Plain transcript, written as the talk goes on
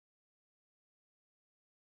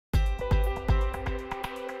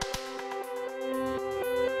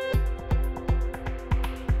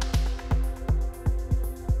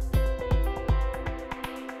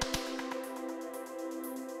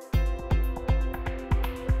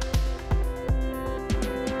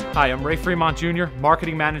Hi, I'm Ray Fremont Jr.,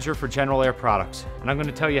 Marketing Manager for General Air Products, and I'm going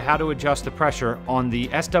to tell you how to adjust the pressure on the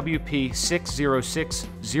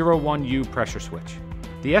SWP60601U pressure switch.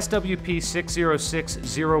 The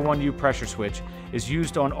SWP60601U pressure switch is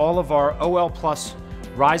used on all of our OL Plus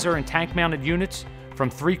riser and tank mounted units from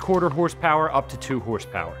 3/4 horsepower up to 2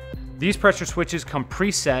 horsepower. These pressure switches come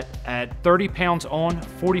preset at 30 pounds on,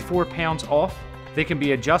 44 pounds off. They can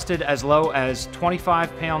be adjusted as low as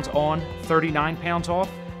 25 pounds on, 39 pounds off,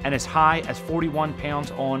 and as high as 41 pounds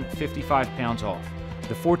on, 55 pounds off.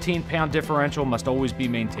 The 14-pound differential must always be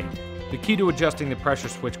maintained. The key to adjusting the pressure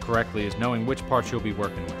switch correctly is knowing which parts you'll be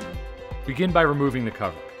working with. Begin by removing the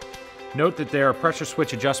cover. Note that there are pressure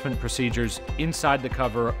switch adjustment procedures inside the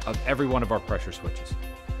cover of every one of our pressure switches.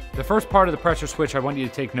 The first part of the pressure switch I want you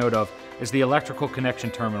to take note of is the electrical connection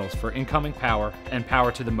terminals for incoming power and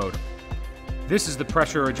power to the motor. This is the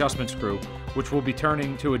pressure adjustment screw, which we'll be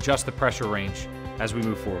turning to adjust the pressure range as we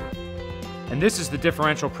move forward. And this is the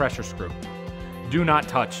differential pressure screw. Do not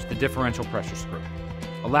touch the differential pressure screw.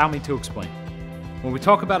 Allow me to explain. When we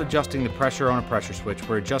talk about adjusting the pressure on a pressure switch,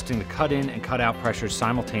 we're adjusting the cut-in and cut-out pressures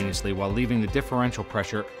simultaneously while leaving the differential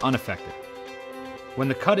pressure unaffected. When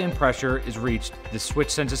the cut-in pressure is reached, the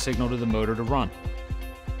switch sends a signal to the motor to run.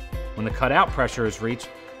 When the cut-out pressure is reached,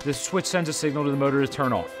 the switch sends a signal to the motor to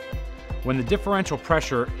turn off. When the differential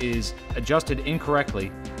pressure is adjusted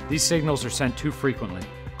incorrectly, these signals are sent too frequently,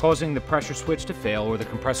 causing the pressure switch to fail or the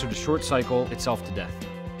compressor to short cycle itself to death.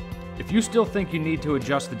 If you still think you need to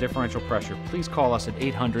adjust the differential pressure, please call us at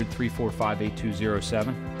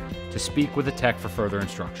 800-345-8207 to speak with a tech for further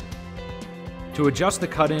instruction. To adjust the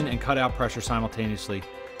cut-in and cut-out pressure simultaneously,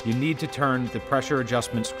 you need to turn the pressure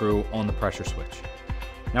adjustment screw on the pressure switch.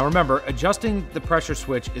 Now remember, adjusting the pressure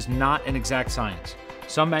switch is not an exact science.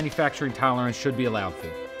 Some manufacturing tolerance should be allowed for.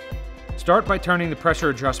 Start by turning the pressure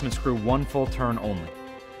adjustment screw one full turn only.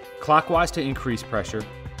 Clockwise to increase pressure,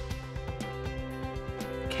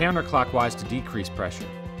 counterclockwise to decrease pressure.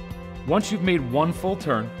 Once you've made one full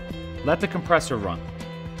turn, let the compressor run.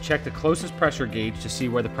 Check the closest pressure gauge to see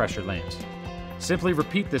where the pressure lands. Simply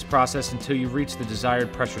repeat this process until you reach the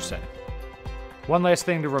desired pressure setting. One last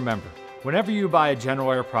thing to remember. Whenever you buy a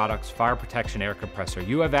General Air Products fire protection air compressor,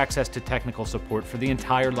 you have access to technical support for the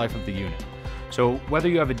entire life of the unit. So whether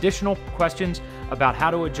you have additional questions about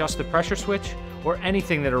how to adjust the pressure switch or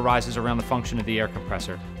anything that arises around the function of the air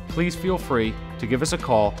compressor, please feel free to give us a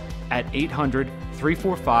call at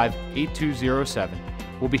 800-345-8207.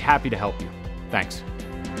 We'll be happy to help you. Thanks.